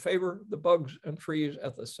to favor the bugs and trees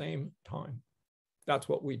at the same time. That's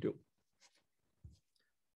what we do.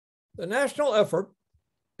 The national effort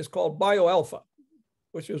is called BioAlpha,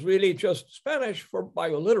 which is really just Spanish for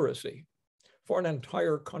bioliteracy for an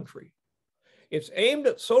entire country. It's aimed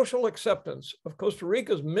at social acceptance of Costa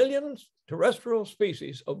Rica's millions terrestrial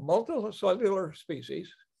species of multicellular species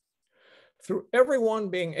through everyone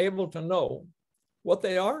being able to know what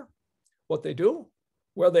they are, what they do,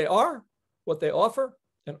 where they are, what they offer,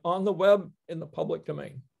 and on the web in the public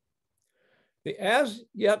domain. The as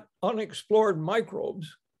yet unexplored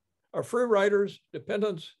microbes are free riders,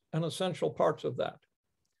 dependents, and essential parts of that.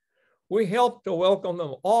 We help to welcome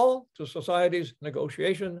them all to society's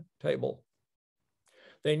negotiation table.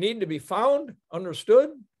 They need to be found,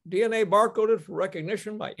 understood, DNA barcoded for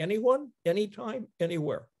recognition by anyone, anytime,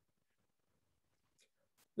 anywhere.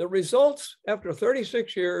 The results after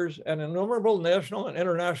 36 years and innumerable national and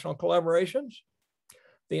international collaborations,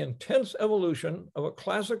 the intense evolution of a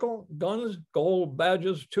classical guns, gold,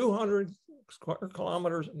 badges, 200 square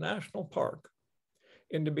kilometers national park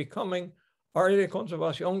into becoming Área de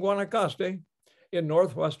Conservación Guanacaste in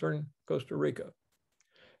northwestern Costa Rica.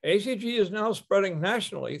 ACG is now spreading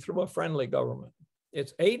nationally through a friendly government.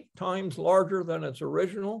 It's 8 times larger than its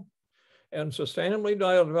original and sustainably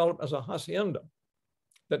developed as a hacienda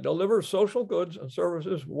that delivers social goods and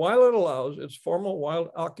services while it allows its former wild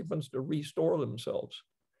occupants to restore themselves.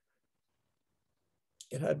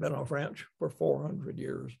 It had been a ranch for 400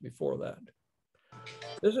 years before that.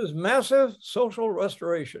 This is massive social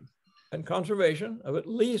restoration and conservation of at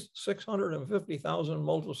least 650,000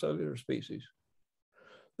 multicellular species.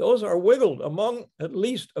 Those are wiggled among at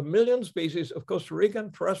least 1 million species of Costa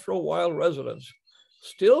Rican terrestrial wild residents,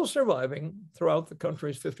 still surviving throughout the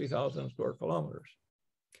country's 50,000 square kilometers.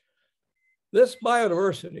 This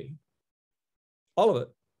biodiversity, all of it,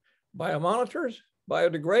 biomonitors,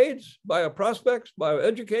 biodegrades, bioprospects,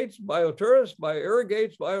 bioeducates, biotourists,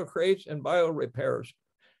 bioirrigates, biocreates, and biorepairs.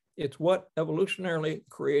 It's what evolutionarily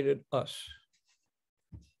created us.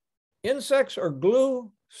 Insects are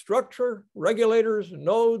glue, structure, regulators,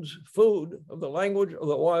 nodes, food of the language of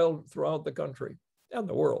the wild throughout the country and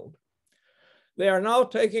the world. They are now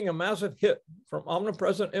taking a massive hit from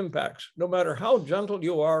omnipresent impacts, no matter how gentle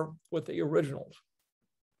you are with the originals.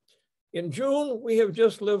 In June, we have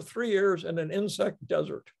just lived 3 years in an insect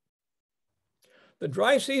desert. The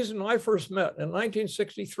dry season I first met in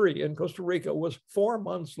 1963 in Costa Rica was 4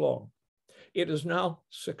 months long. It is now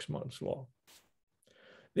 6 months long.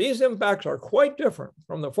 These impacts are quite different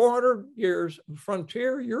from the 400 years of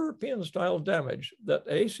frontier European-style damage that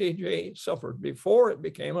ACG suffered before it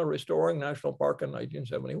became a restoring national park in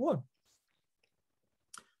 1971.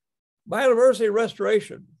 Biodiversity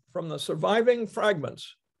restoration from the surviving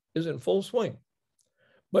fragments is in full swing,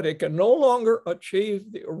 but it can no longer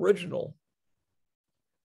achieve the original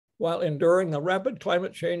while enduring the rapid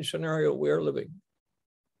climate change scenario we are living.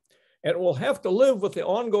 And it will have to live with the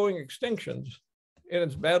ongoing extinctions in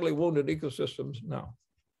its badly wounded ecosystems now.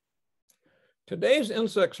 Today's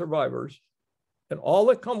insect survivors and all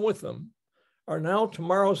that come with them are now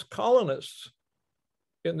tomorrow's colonists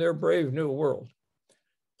in their brave new world.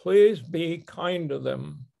 Please be kind to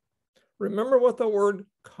them. Remember what the word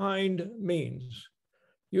kind means.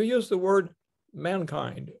 You use the word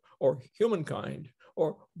mankind or humankind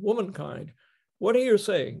or womankind. What are you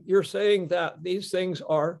saying? You're saying that these things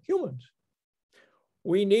are humans.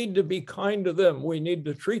 We need to be kind to them. We need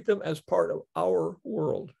to treat them as part of our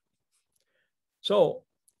world. So,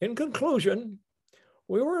 in conclusion,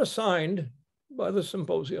 we were assigned by the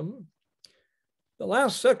symposium. The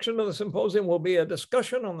last section of the symposium will be a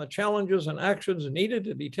discussion on the challenges and actions needed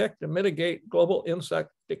to detect and mitigate global insect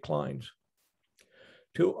declines.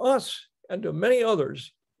 To us and to many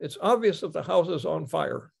others, it's obvious that the house is on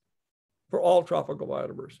fire for all tropical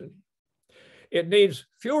biodiversity. It needs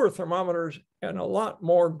fewer thermometers and a lot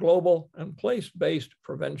more global and place-based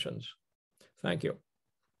preventions. Thank you.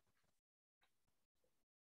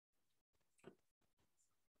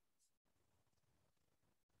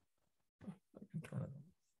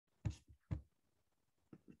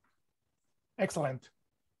 Excellent.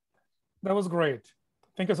 That was great.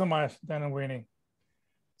 Thank you so much, Dan and Winnie.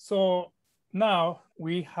 So now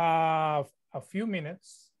we have a few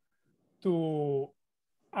minutes to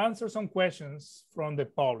answer some questions from the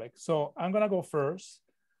public. So I'm gonna go first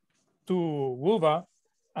to Wuva,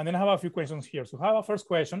 and then I have a few questions here. So I have a first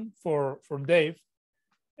question for Dave.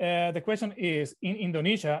 The question is, in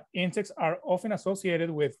Indonesia, insects are often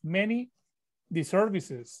associated with many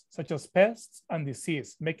disservices, such as pests and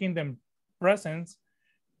disease, making them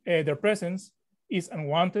their presence is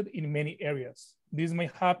unwanted in many areas. This may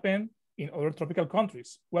happen in other tropical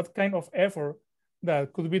countries. What kind of effort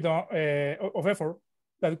that could be done,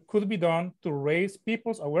 that could be done to raise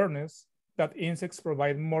people's awareness that insects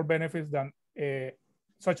provide more benefits than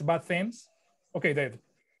such bad things? Okay, Dave.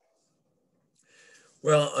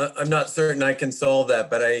 Well, I'm not certain I can solve that,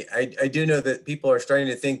 but I do know that people are starting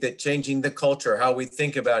to think that changing the culture, how we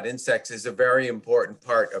think about insects, is a very important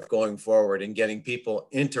part of going forward and getting people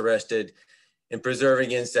interested in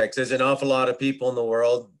preserving insects. There's an awful lot of people in the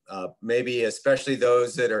world, maybe especially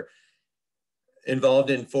those that are involved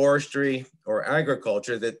in forestry or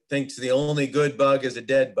agriculture, that thinks the only good bug is a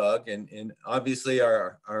dead bug. And obviously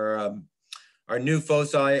our new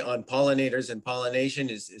foci on pollinators and pollination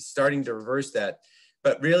is starting to reverse that.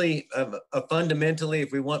 But really, fundamentally,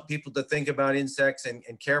 if we want people to think about insects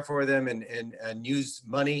and care for them and use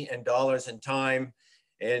money and dollars and time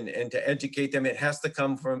and to educate them, it has to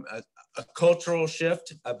come from a cultural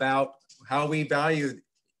shift about how we value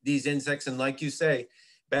these insects. And like you say,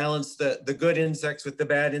 balance the good insects with the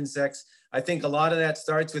bad insects. I think a lot of that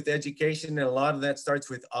starts with education, and a lot of that starts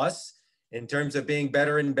with us in terms of being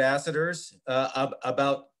better ambassadors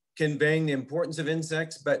about conveying the importance of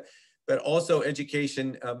insects, but also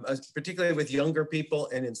education, particularly with younger people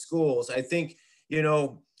and in schools. I think, you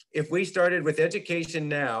know, if we started with education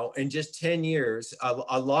now, in just 10 years,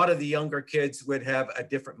 a lot of the younger kids would have a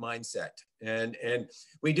different mindset. And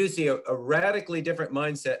we do see a radically different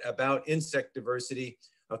mindset about insect diversity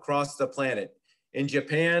across the planet. In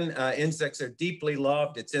Japan, insects are deeply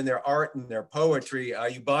loved. It's in their art and their poetry.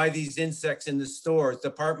 You buy these insects in the stores,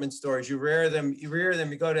 department stores, you rear them, you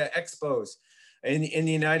go to expos. In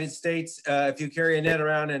the United States, if you carry a net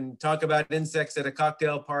around and talk about insects at a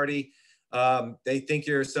cocktail party, they think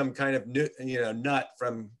you're some kind of nut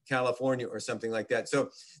from California or something like that. So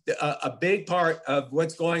a big part of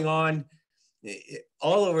what's going on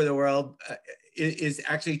all over the world is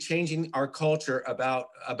actually changing our culture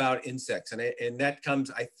about insects. And that comes,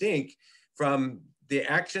 I think, from the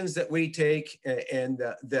actions that we take and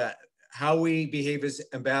the how we behave as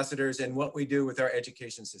ambassadors and what we do with our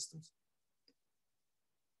education systems.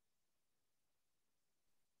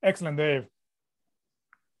 Excellent, Dave.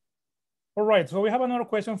 All right, so we have another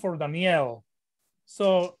question for Danielle.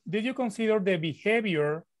 So did you consider the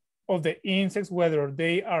behavior of the insects, whether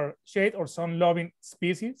they are shade or sun-loving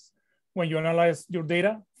species, when you analyze your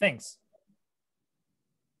data? Thanks.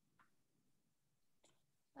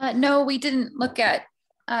 No, we didn't look at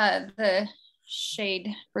the shade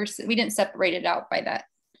versus, we didn't separate it out by that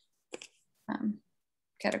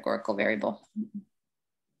categorical variable.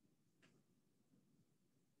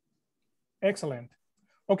 Excellent.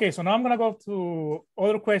 Okay, so now I'm gonna go to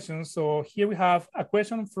other questions. So here we have a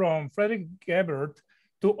question from Frederick Gebert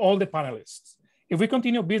to all the panelists. If we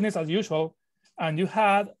continue business as usual, and you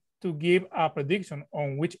had to give a prediction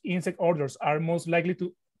on which insect orders are most likely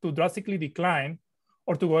to drastically decline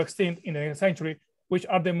or to go extinct in the next century, which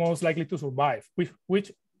are the most likely to survive?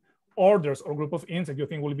 Which orders or group of insects you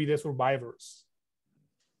think will be the survivors?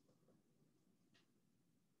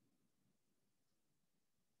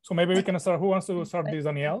 So maybe we can start. Who wants to start this,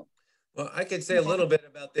 Danielle? Well, I could say a little bit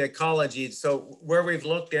about the ecology. So where we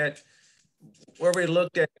looked at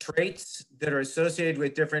traits that are associated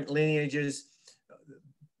with different lineages,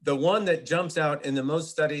 the one that jumps out in the most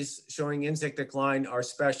studies showing insect decline are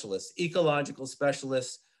specialists. Ecological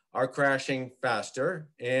specialists are crashing faster.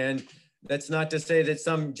 And that's not to say that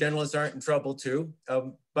some generalists aren't in trouble too,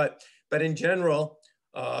 but in general,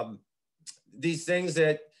 these things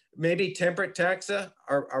that maybe temperate taxa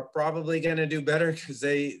are probably going to do better because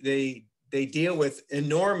they deal with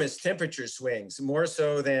enormous temperature swings, more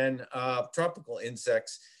so than tropical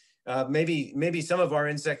insects. Maybe some of our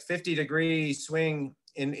insects, 50-degree swing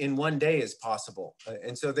in one day is possible.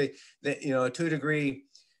 And so a 2-degree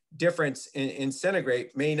difference in centigrade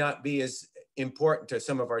may not be as important to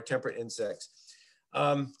some of our temperate insects.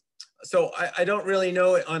 So I don't really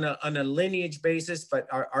know it on a lineage basis, but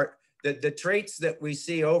the traits that we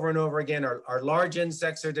see over and over again are large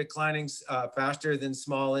insects are declining faster than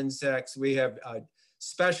small insects. We have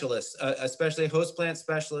specialists, especially host plant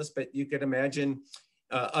specialists, but you could imagine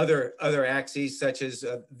other axes such as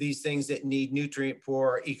these things that need nutrient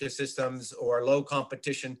poor ecosystems or low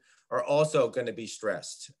competition are also going to be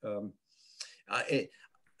stressed. I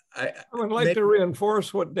would like to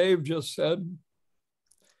reinforce what Dave just said.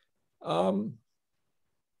 The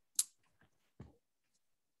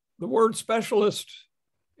word specialist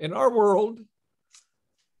in our world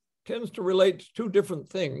tends to relate to two different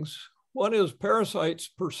things. One is parasites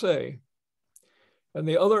per se, and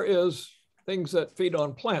the other is things that feed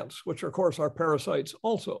on plants, which of course are parasites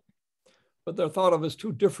also, but they're thought of as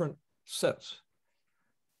two different sets.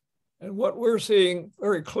 And what we're seeing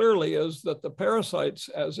very clearly is that the parasites,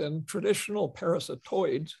 as in traditional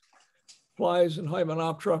parasitoids, flies and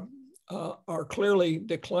Hymenoptera, are clearly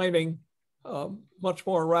declining much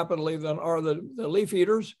more rapidly than are the leaf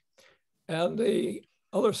eaters. And the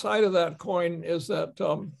other side of that coin is that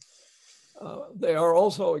they are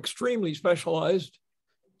also extremely specialized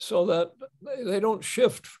so that they don't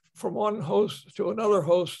shift from one host to another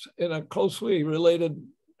host in a closely related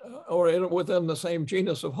or within the same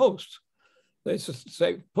genus of hosts. They just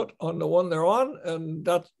say, put on the one they're on, and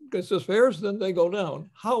that disappears, then they go down.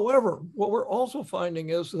 However, what we're also finding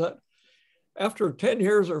is that after 10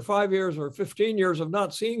 years or 5 years or 15 years of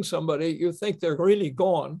not seeing somebody, you think they're really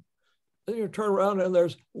gone. Then you turn around and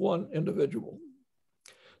there's one individual.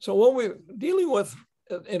 So what we're dealing with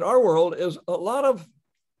in our world is a lot of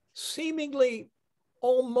seemingly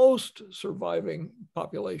almost surviving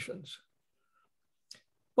populations,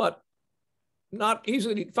 but not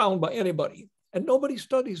easily found by anybody. And nobody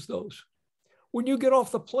studies those. When you get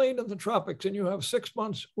off the plane in the tropics and you have 6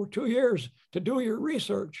 months or 2 years to do your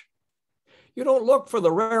research, you don't look for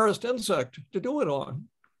the rarest insect to do it on.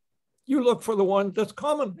 You look for the one that's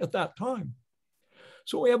common at that time.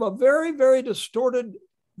 So we have a very, very distorted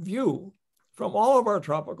view from all of our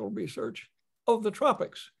tropical research of the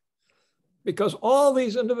tropics, because all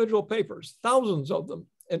these individual papers, thousands of them,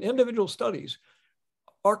 and individual studies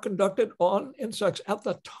are conducted on insects at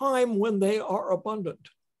the time when they are abundant.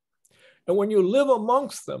 And when you live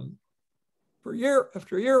amongst them for year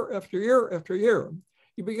after year after year after year,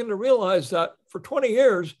 you begin to realize that for 20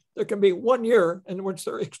 years, there can be 1 year in which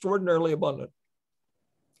they're extraordinarily abundant,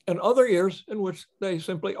 and other years in which they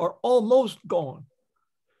simply are almost gone.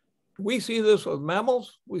 We see this with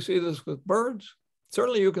mammals, we see this with birds.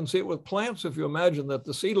 Certainly you can see it with plants if you imagine that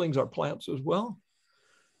the seedlings are plants as well.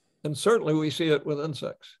 And certainly we see it with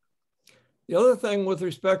insects. The other thing with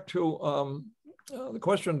respect to the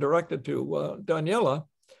question directed to Danielle,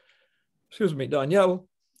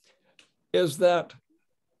 is that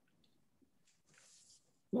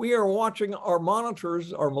we are watching our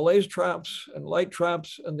monitors, our malaise traps and light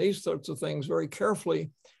traps and these sorts of things very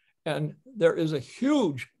carefully. And there is a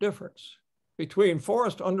huge difference between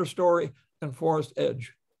forest understory and forest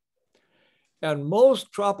edge. And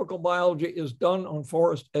most tropical biology is done on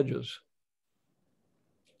forest edges.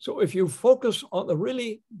 So if you focus on the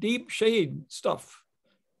really deep shade stuff,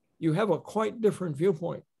 you have a quite different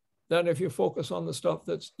viewpoint than if you focus on the stuff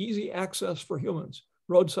that's easy access for humans,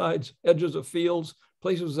 roadsides, edges of fields,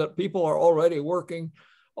 places that people are already working,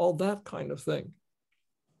 all that kind of thing.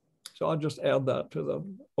 So I'll just add that to the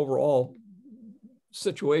overall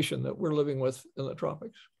situation that we're living with in the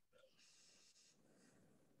tropics.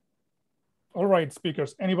 All right,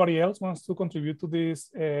 speakers. Anybody else wants to contribute to this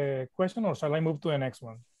question, or shall I move to the next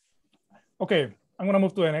one? Okay, I'm gonna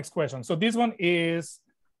move to the next question. So this one is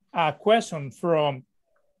a question from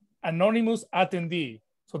anonymous attendee.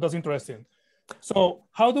 So that's interesting. So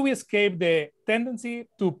how do we escape the tendency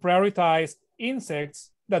to prioritize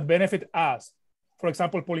insects that benefit us, for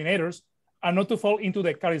example, pollinators, and not to fall into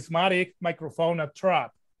the charismatic microfauna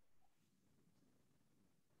trap?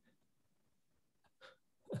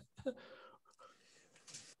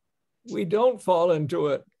 We don't fall into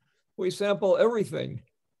it. We sample everything.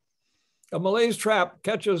 A malaise trap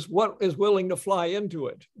catches what is willing to fly into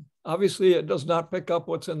it. Obviously, it does not pick up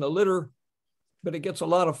what's in the litter, but it gets a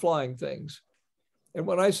lot of flying things. And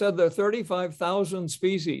when I said there are 35,000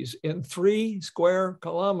 species in 3 square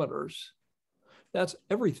kilometers, that's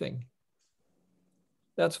everything.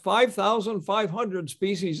 That's 5,500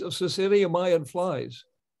 species of Cecidiomyid flies,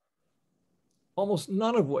 almost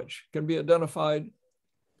none of which can be identified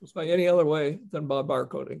by any other way than by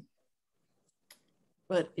barcoding.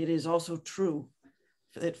 But it is also true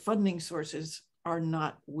that funding sources are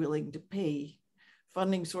not willing to pay.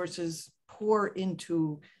 Funding sources pour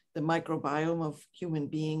into the microbiome of human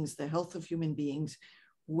beings, the health of human beings.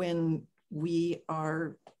 When we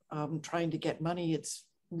are trying to get money, it's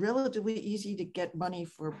relatively easy to get money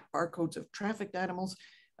for barcodes of trafficked animals,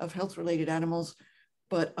 of health-related animals,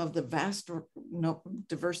 but of the vast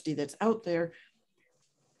diversity that's out there,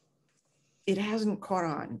 it hasn't caught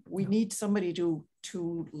on. We need somebody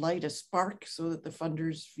to light a spark so that the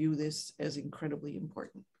funders view this as incredibly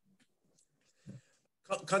important.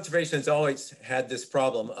 Conservation has always had this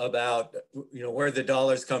problem about where the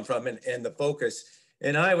dollars come from and the focus.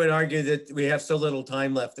 And I would argue that we have so little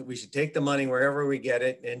time left that we should take the money wherever we get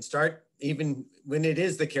it and start even when it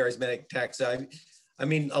is the charismatic tax. I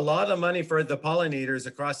mean, a lot of money for the pollinators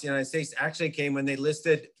across the United States actually came when they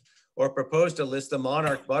listed or proposed to list the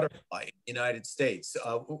monarch butterfly in the United States.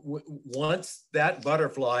 Once that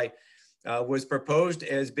butterfly was proposed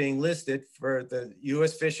as being listed for the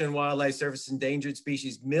U.S. Fish and Wildlife Service endangered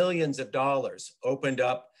species, millions of dollars opened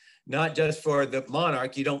up, not just for the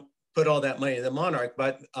monarch, you don't put all that money in the monarch,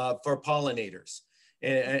 but for pollinators.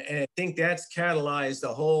 And I think that's catalyzed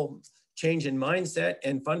the whole change in mindset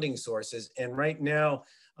and funding sources. And right now,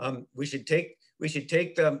 we should take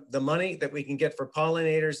the money that we can get for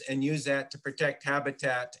pollinators and use that to protect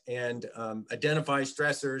habitat and identify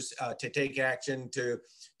stressors, to take action, to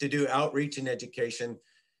do outreach and education.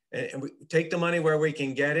 And we take the money where we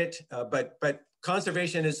can get it. But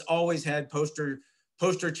conservation has always had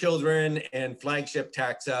poster children and flagship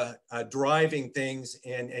taxa driving things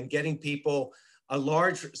and getting people, a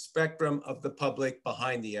large spectrum of the public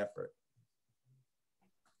behind the effort.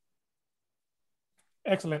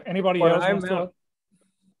 Excellent. Anybody else wants to add?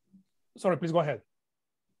 Sorry, please go ahead.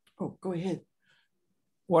 Oh, go ahead.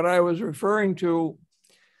 What I was referring to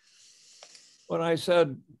when I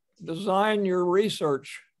said design your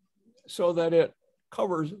research so that it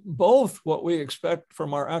covers both what we expect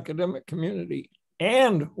from our academic community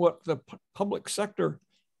and what the public sector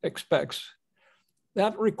expects.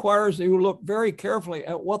 That requires that you look very carefully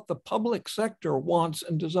at what the public sector wants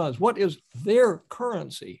and designs. What is their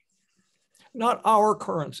currency, not our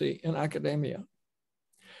currency in academia.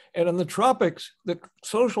 And in the tropics, the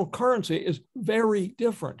social currency is very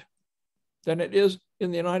different than it is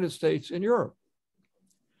in the United States and Europe.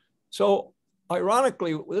 So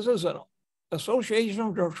ironically, this is an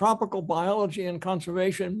Association of Tropical Biology and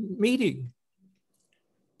Conservation meeting.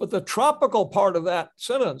 But the tropical part of that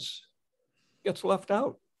sentence gets left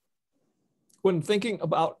out when thinking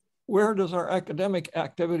about where does our academic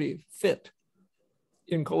activity fit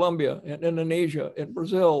in Colombia, in Indonesia, in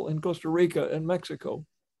Brazil, in Costa Rica, in Mexico.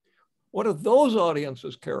 What do those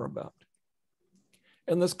audiences care about?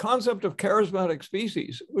 And this concept of charismatic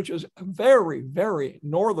species, which is a very, very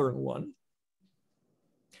northern one,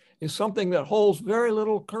 is something that holds very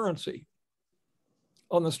little currency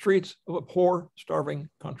on the streets of a poor, starving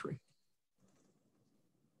country.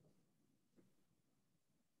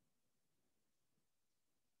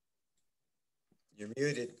 You're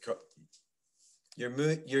muted.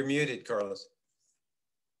 You're muted, Carlos.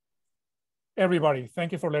 Everybody,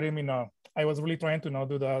 thank you for letting me know. I was really trying to not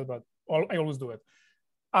do that, but I always do it.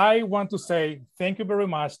 I want to say thank you very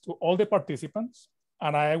much to all the participants.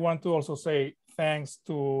 And I want to also say thanks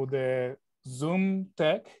to the Zoom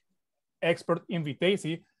Tech expert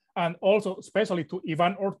invitee, and also especially to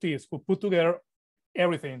Ivan Ortiz, who put together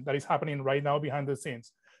everything that is happening right now behind the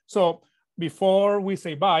scenes. So before we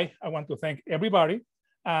say bye, I want to thank everybody.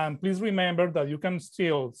 And please remember that you can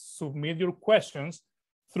still submit your questions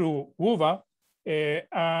through WUVA,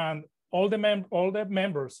 and all the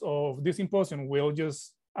members of this symposium will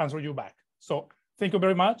just answer you back. So thank you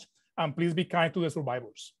very much, and please be kind to the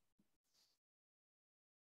survivors.